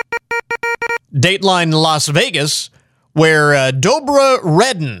morning, Dateline Las Vegas, where Dobra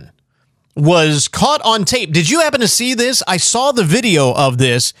Redden was caught on tape. Did you happen to see this? I saw the video of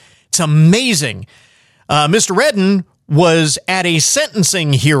this. It's amazing. Mr. Redden was at a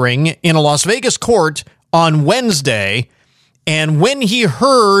sentencing hearing in a Las Vegas court on Wednesday, and when he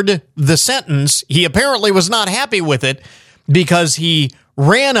heard the sentence, he apparently was not happy with it because he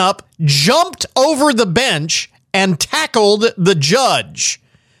ran up, jumped over the bench, and tackled the judge.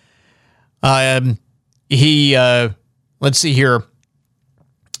 Let's see here.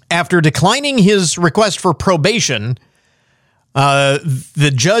 After declining his request for probation,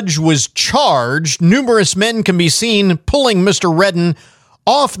 the judge was charged. Numerous men can be seen pulling Mr. Redden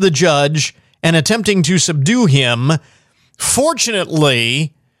off the judge and attempting to subdue him.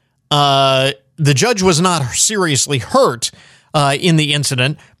 Fortunately, the judge was not seriously hurt in the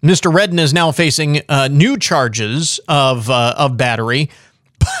incident. Mr. Redden is now facing new charges of battery.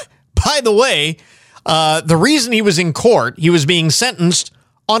 By the way, the reason he was in court, he was being sentenced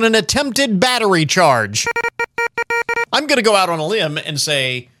on an attempted battery charge. I'm going to go out on a limb and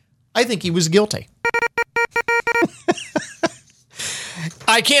say, I think he was guilty.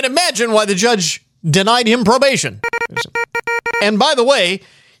 I can't imagine why the judge denied him probation. And by the way,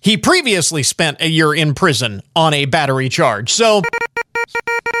 he previously spent a year in prison on a battery charge. So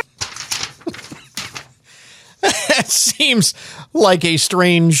that seems like a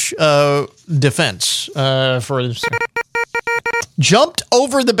strange defense for this. Jumped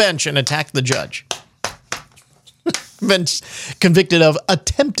over the bench and attacked the judge. Been convicted of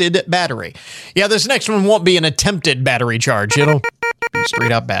attempted battery. Yeah, this next one won't be an attempted battery charge. It'll be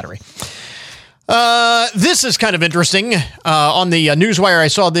straight up battery. This is kind of interesting. On the Newswire, I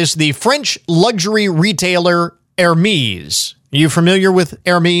saw this. The French luxury retailer Hermès. Are you familiar with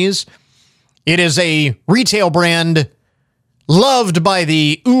Hermès? It is a retail brand loved by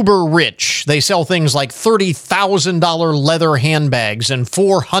the uber rich. They sell things like $30,000 leather handbags and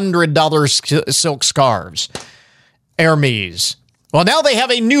 $400 silk scarves. Hermès. Well, now they have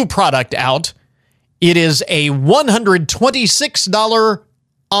a new product out. It is a $126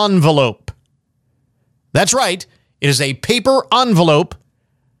 envelope. That's right. It is a paper envelope,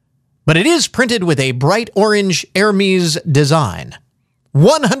 but it is printed with a bright orange Hermès design.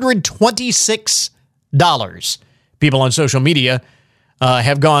 $126. People on social media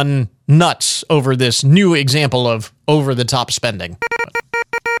have gone nuts over this new example of over-the-top spending.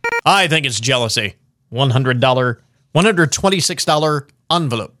 I think it's jealousy. $126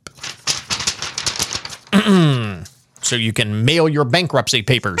 envelope. So you can mail your bankruptcy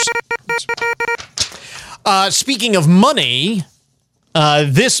papers. Speaking of money,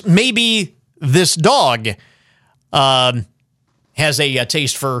 this may be this dog has a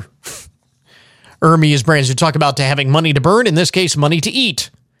taste for Hermes brands. You talk about having money to burn, in this case, money to eat.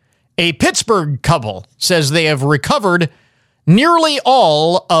 A Pittsburgh couple says they have recovered nearly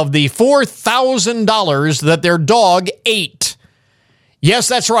all of the $4,000 that their dog ate. Yes,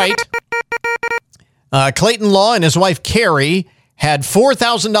 that's right. Clayton Law and his wife, Carrie, had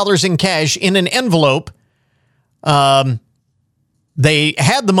 $4,000 in cash in an envelope. They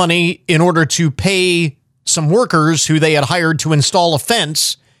had the money in order to pay some workers who they had hired to install a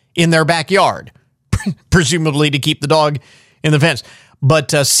fence in their backyard, presumably to keep the dog in the fence.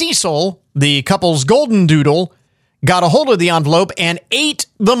 But Cecil, the couple's golden doodle, got a hold of the envelope and ate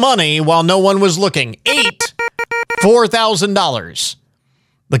the money while no one was looking. Ate $4,000.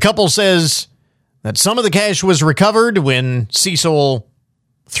 The couple says that some of the cash was recovered when Cecil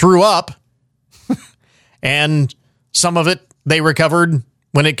threw up, and some of it they recovered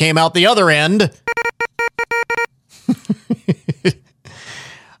when it came out the other end.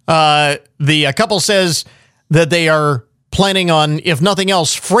 The couple says that they are planning on, if nothing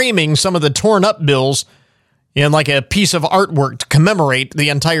else, framing some of the torn up bills in like a piece of artwork to commemorate the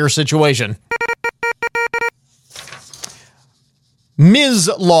entire situation. Ms.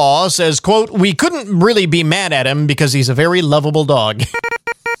 Law says, quote, "We couldn't really be mad at him because he's a very lovable dog."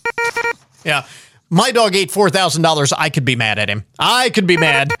 Yeah, my dog ate $4,000. I could be mad at him. I could be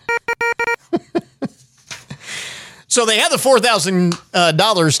mad. So they had the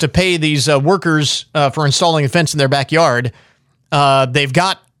 $4,000 to pay these workers for installing a fence in their backyard. They've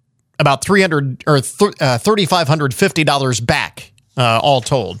got about $3,550 back, all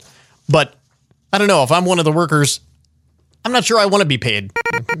told. But I don't know, if I'm one of the workers, I'm not sure I want to be paid.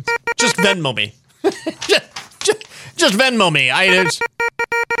 Just Venmo me. just Venmo me.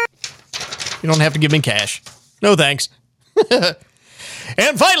 You don't have to give me cash. No thanks.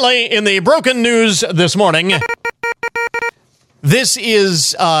 And finally, in the broken news this morning, this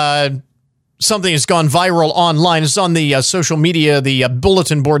is something that's gone viral online. It's on the social media, the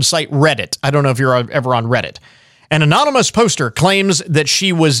bulletin board site Reddit. I don't know if you're ever on Reddit. An anonymous poster claims that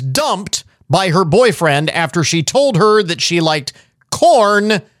she was dumped by her boyfriend after she told her that she liked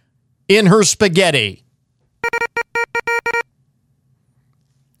corn in her spaghetti.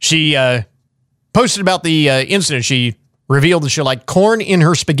 She posted about the incident. She revealed that she liked corn in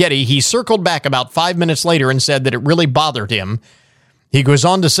her spaghetti. He circled back about 5 minutes later and said that it really bothered him. He goes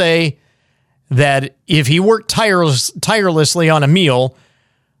on to say that if he worked tirelessly on a meal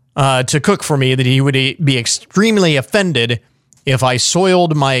to cook for me, that he would be extremely offended if I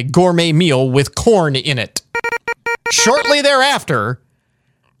soiled my gourmet meal with corn in it. Shortly thereafter,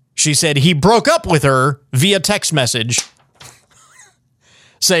 she said he broke up with her via text message,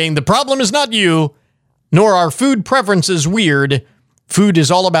 saying, "The problem is not you, nor are food preferences weird. Food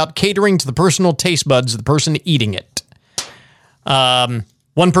is all about catering to the personal taste buds of the person eating it."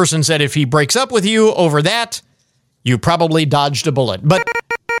 One person said if he breaks up with you over that, you probably dodged a bullet. But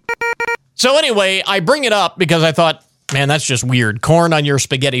so anyway, I bring it up because I thought, man, that's just weird. Corn on your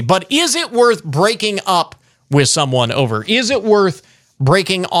spaghetti. But is it worth breaking up with someone over? Is it worth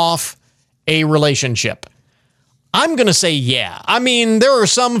breaking off a relationship? I'm going to say yeah. I mean, there are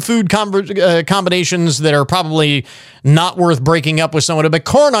some food combinations that are probably not worth breaking up with someone, but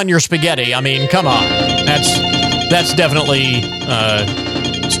corn on your spaghetti, I mean, come on. That's definitely,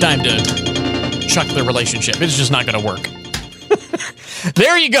 it's time to chuck the relationship. It's just not going to work.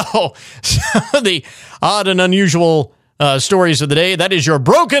 There you go. The odd and unusual stories of the day. That is your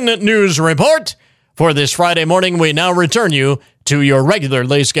broken news report. For this Friday morning, we now return you to your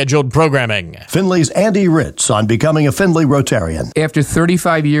regularly scheduled programming. Findlay's Andy Ritz on becoming a Findlay Rotarian. After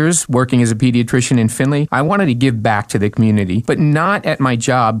 35 years working as a pediatrician in Findlay, I wanted to give back to the community, but not at my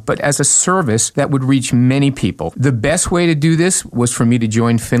job, but as a service that would reach many people. The best way to do this was for me to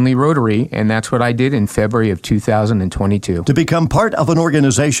join Findlay Rotary, and that's what I did in February of 2022. To become part of an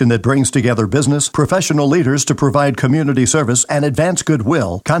organization that brings together business, professional leaders to provide community service and advance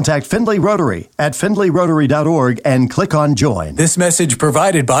goodwill, contact Findlay Rotary at findlayrotary.org and click on Join. This message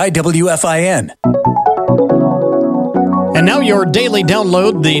provided by WFIN. And now your daily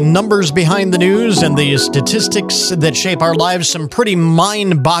download, the numbers behind the news and the statistics that shape our lives. Some pretty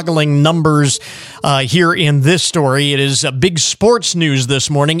mind-boggling numbers here in this story. It is big sports news this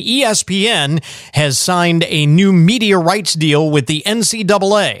morning. ESPN has signed a new media rights deal with the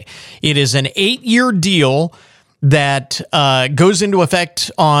NCAA. It is an 8-year deal that goes into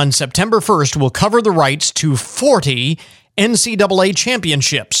effect on September 1st. Will cover the rights to 40 NCAA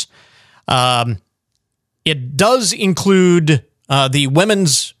championships. It does include the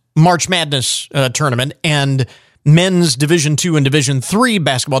women's March Madness tournament and men's Division II and Division III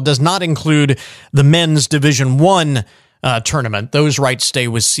basketball. It does not include the men's Division I tournament. Those rights stay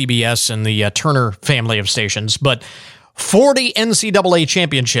with CBS and the Turner family of stations. But 40 NCAA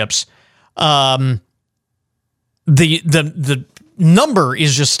championships. The number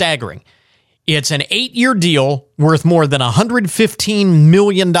is just staggering. It's an 8-year deal worth more than $115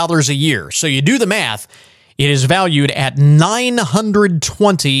 million a year. So you do the math. It is valued at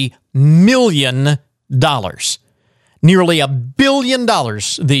 $920 million. Nearly $1 billion.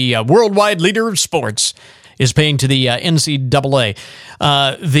 The worldwide leader of sports is paying to the NCAA.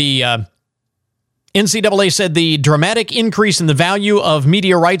 The NCAA said the dramatic increase in the value of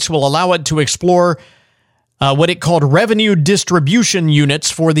media rights will allow it to explore what it called revenue distribution units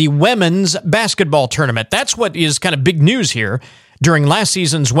for the women's basketball tournament. That's what is kind of big news here. During last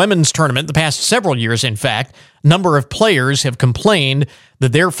season's women's tournament, the past several years, in fact, a number of players have complained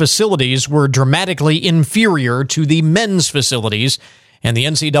that their facilities were dramatically inferior to the men's facilities, and the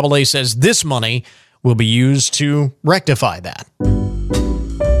NCAA says this money will be used to rectify that.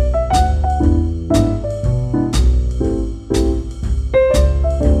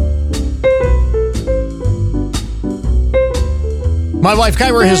 My wife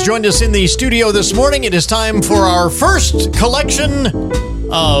Kyra has joined us in the studio this morning. It is time for our first collection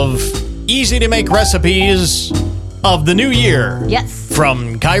of easy-to-make recipes of the new year. Yes.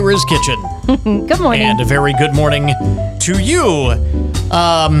 From Kyra's Kitchen. Good morning. And a very good morning to you.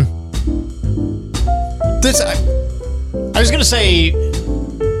 I was going to say,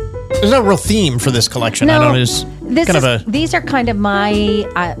 there's no real theme for this collection. No, I don't know. These are kind of my,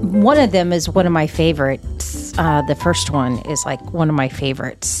 one of them is one of my favorites. The first one is like one of my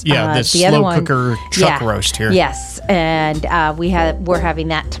favorites. Yeah, this the slow cooker chuck roast here. Yes, and we're having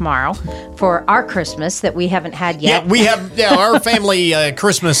that tomorrow for our Christmas that we haven't had yet. Yeah, we have. Yeah, our family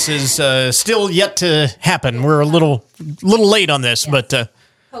Christmas is still yet to happen. We're a little late on this, yes.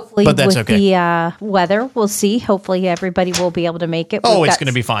 Hopefully, but that's with okay. The weather, we'll see. Hopefully, everybody will be able to make it. It's going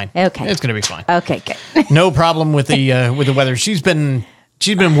to be fine. Okay, it's going to be fine. Okay, good. No problem with the weather. She's been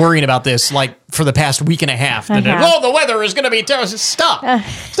worrying about this like for the past week and a half. The weather is going to be terrible. Stop.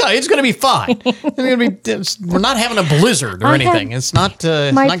 It's going to be fine. We're not having a blizzard or anything. It's not.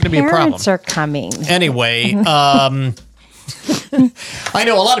 It's not going to be a problem. My parents are coming. Anyway. I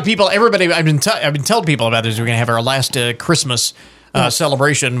know a lot of people. Everybody. I've been telling people about this. We're going to have our last Christmas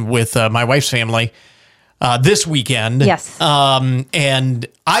celebration with my wife's family this weekend. Yes. And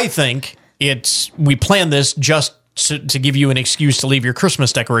I think we planned this just to give you an excuse to leave your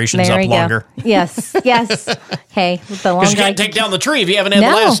Christmas decorations up longer. Yes. Hey, the longer you can't take down the tree if you haven't had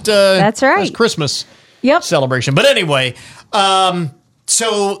that's right. last Christmas celebration. But anyway,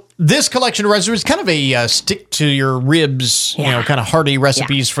 so this collection of recipes is kind of a stick to your ribs, kind of hearty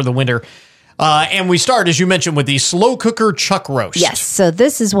recipes for the winter. And we start, as you mentioned, with the slow cooker chuck roast. Yes, so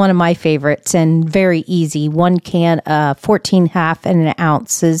this is one of my favorites and very easy. 1 can of 14 half and an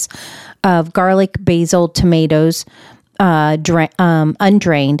ounces of garlic, basil, tomatoes,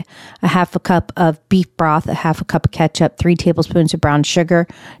 undrained, a half a cup of beef broth, a half a cup of ketchup, 3 tablespoons of brown sugar,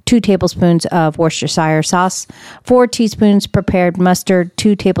 2 tablespoons of Worcestershire sauce, 4 teaspoons prepared mustard,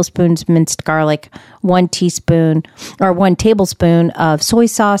 2 tablespoons minced garlic, 1 tablespoon of soy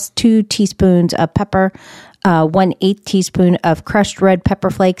sauce, 2 teaspoons of pepper, 1/8 teaspoon of crushed red pepper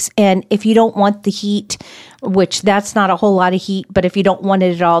flakes. And if you don't want the heat, which that's not a whole lot of heat, but if you don't want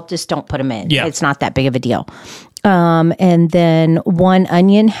it at all, just don't put them in. Yeah. It's not that big of a deal. And then 1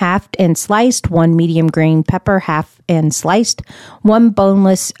 onion, halved and sliced, 1 medium green pepper, half and sliced, 1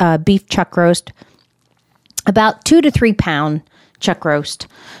 boneless beef chuck roast, about 2 to 3 pound chuck roast.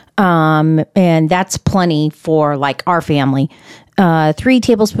 And that's plenty for like our family. 3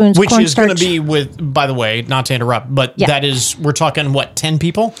 tablespoons which is cornstarch. going to be with, by the way, not to interrupt, but that is, we're talking what, 10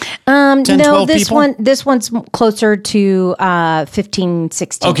 people? 10, no, 12 people? This one's closer to 15,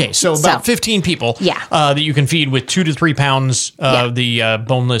 16. Okay, so about 15 people that you can feed with 2 to 3 pounds of the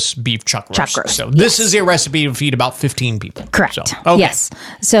boneless beef chuck roast. So this is a recipe to feed about 15 people. Correct. So, okay. Yes.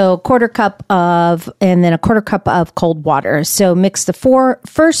 So a quarter cup of cold water. So mix the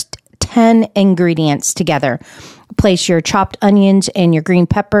first 10 ingredients together. Place your chopped onions and your green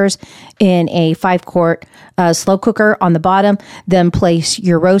peppers in a 5-quart slow cooker on the bottom. Then place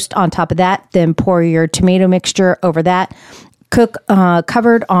your roast on top of that. Then pour your tomato mixture over that. Cook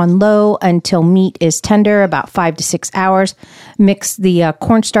covered on low until meat is tender, about 5 to 6 hours. Mix the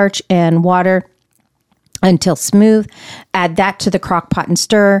cornstarch and water until smooth. Add that to the crock pot and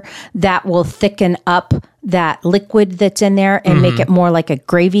stir. That will thicken up that liquid that's in there and make it more like a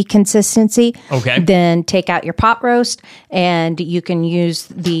gravy consistency. Okay. Then take out your pot roast, and you can use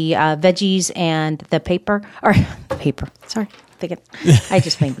the veggies and the paper. Sorry. I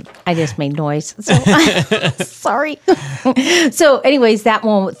just made noise. So, sorry. So anyways, that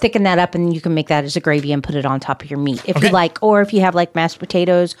will thicken that up, and you can make that as a gravy and put it on top of your meat if you like, or if you have like mashed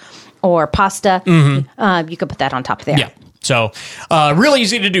potatoes or pasta, you can put that on top of there. Yeah. So, real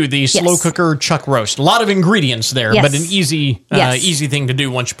easy to do, the slow cooker chuck roast. A lot of ingredients there, but an easy thing to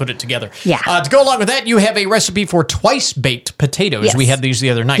do once you put it together. Yeah. To go along with that, you have a recipe for twice-baked potatoes. Yes. We had these the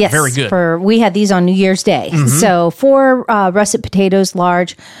other night. Yes, Very good. We had these on New Year's Day. So 4 russet potatoes,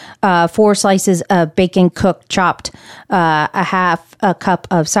 large, 4 slices of bacon cooked, chopped, a half a cup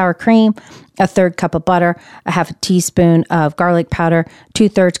of sour cream, a 1/3 cup of butter, a half a teaspoon of garlic powder,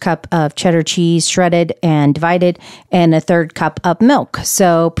 2/3 cup of cheddar cheese, shredded and divided, and a 1/3 cup of milk.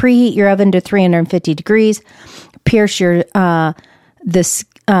 So preheat your oven to 350 degrees. Pierce the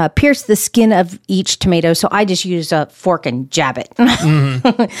skin of each tomato. So I just use a fork and jab it.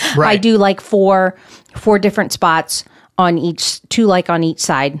 Right. I do like four different spots on each, 2 like on each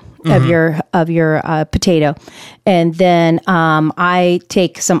side of your potato, and then I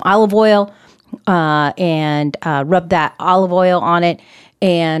take some olive oil and rub that olive oil on it,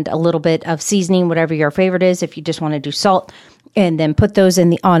 and a little bit of seasoning, whatever your favorite is. If you just want to do salt, and then put those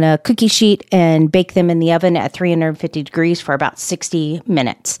on a cookie sheet and bake them in the oven at 350 degrees for about 60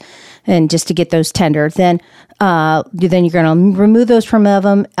 minutes, and just to get those tender. Then you're going to remove those from the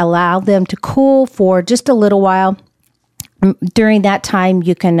oven, allow them to cool for just a little while. During that time,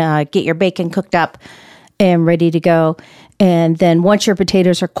 you can get your bacon cooked up and ready to go. And then once your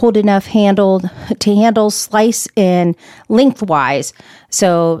potatoes are cold enough, slice in lengthwise.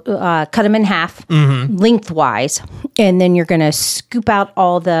 So cut them in half lengthwise. And then you're going to scoop out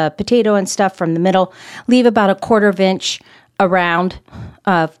all the potato and stuff from the middle. Leave about a 1/4 inch around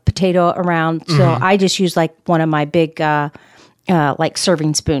potato around. So I just use like one of my big like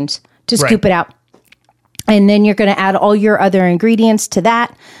serving spoons to scoop it out. And then you're going to add all your other ingredients to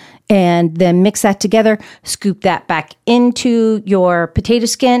that, and then mix that together. Scoop that back into your potato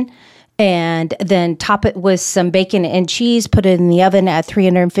skin, and then top it with some bacon and cheese. Put it in the oven at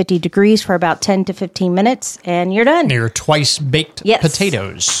 350 degrees for about 10 to 15 minutes, and you're done. Your twice-baked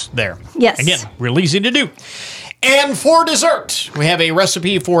potatoes there. Yes. Again, real easy to do. And for dessert, we have a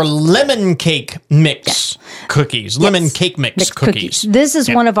recipe for lemon cake mix cookies. Lemon cake mix cookies. This is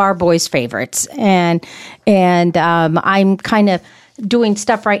one of our boys' favorites, and I'm kind of doing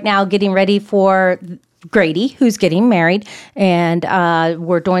stuff right now, getting ready for Grady, who's getting married, and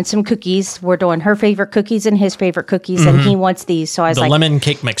we're doing some cookies. We're doing her favorite cookies and his favorite cookies, and he wants these. So I was the like, lemon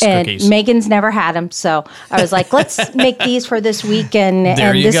cake mix and cookies. Megan's never had them, so I was like, let's make these for this week. And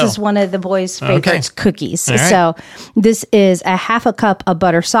this is one of the boys' favorite cookies. Right. So this is a half a cup of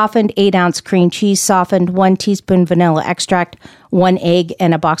butter softened, 8-ounce cream cheese softened, 1 teaspoon vanilla extract, 1 egg,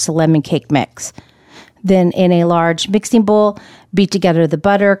 and a box of lemon cake mix. Then in a large mixing bowl, beat together the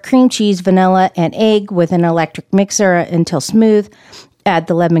butter, cream cheese, vanilla, and egg with an electric mixer until smooth. Add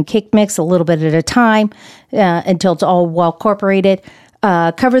the lemon cake mix a little bit at a time until it's all well incorporated.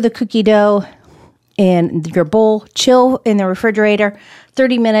 Cover the cookie dough in your bowl. Chill in the refrigerator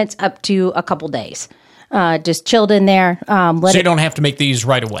 30 minutes up to a couple days. Just chilled in there. So you don't have to make these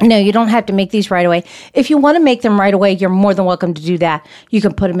right away. No, you don't have to make these right away. If you want to make them right away, you're more than welcome to do that. You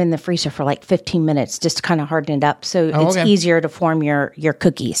can put them in the freezer for like 15 minutes just to kind of harden it up, so it's easier to form your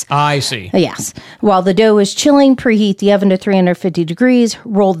cookies. I see. Yes. While the dough is chilling, preheat the oven to 350 degrees.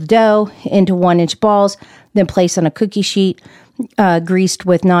 Roll the dough into 1-inch balls, then place on a cookie sheet greased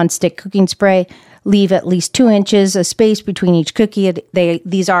with nonstick cooking spray. Leave at least 2 inches of space between each cookie.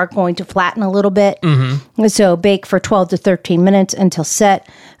 These are going to flatten a little bit. So bake for 12 to 13 minutes until set.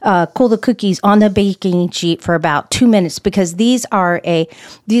 Cool the cookies on the baking sheet for about 2 minutes, because these are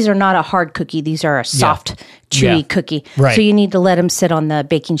not a hard cookie. These are a soft, chewy cookie. Right. So you need to let them sit on the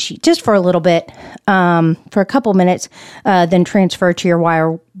baking sheet just for a little bit, for a couple minutes, then transfer to your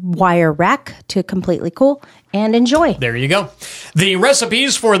wire rack to completely cool and enjoy. There you go. The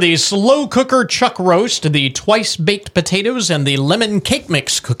recipes for the slow cooker chuck roast, the twice-baked potatoes, and the lemon cake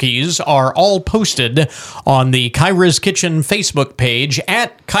mix cookies are all posted on the Kyra's Kitchen Facebook page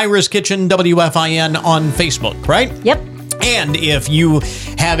at Kyra's Kitchen WFIN on Facebook, right? Yep. And if you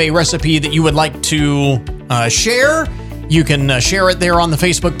have a recipe that you would like to share, you can share it there on the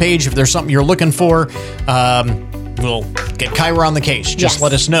Facebook page. If there's something you're looking for, we'll get Kyra on the case. Just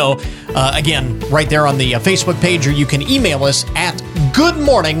let us know. Again, right there on the Facebook page, or you can email us at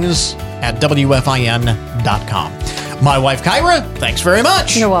goodmornings at WFIN.com. My wife, Kyra, thanks very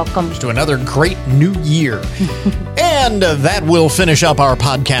much. You're welcome. To another great new year. And that will finish up our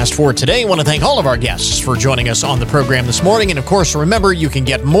podcast for today. I want to thank all of our guests for joining us on the program this morning. And of course, remember, you can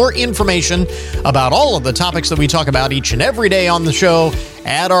get more information about all of the topics that we talk about each and every day on the show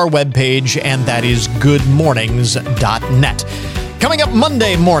at our webpage, and that is goodmornings.net. Coming up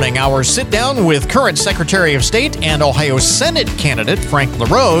Monday morning, our sit-down with current Secretary of State and Ohio Senate candidate Frank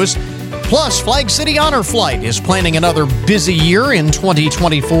LaRose. Plus, Flag City Honor Flight is planning another busy year in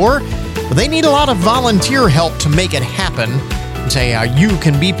 2024. But they need a lot of volunteer help to make it happen. And tell you how you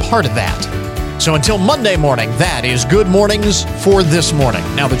can be part of that. So until Monday morning, that is Good Mornings for this morning.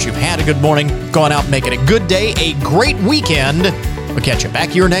 Now that you've had a good morning, gone out and make it a good day, a great weekend. We'll catch you back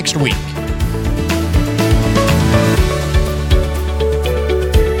here next week.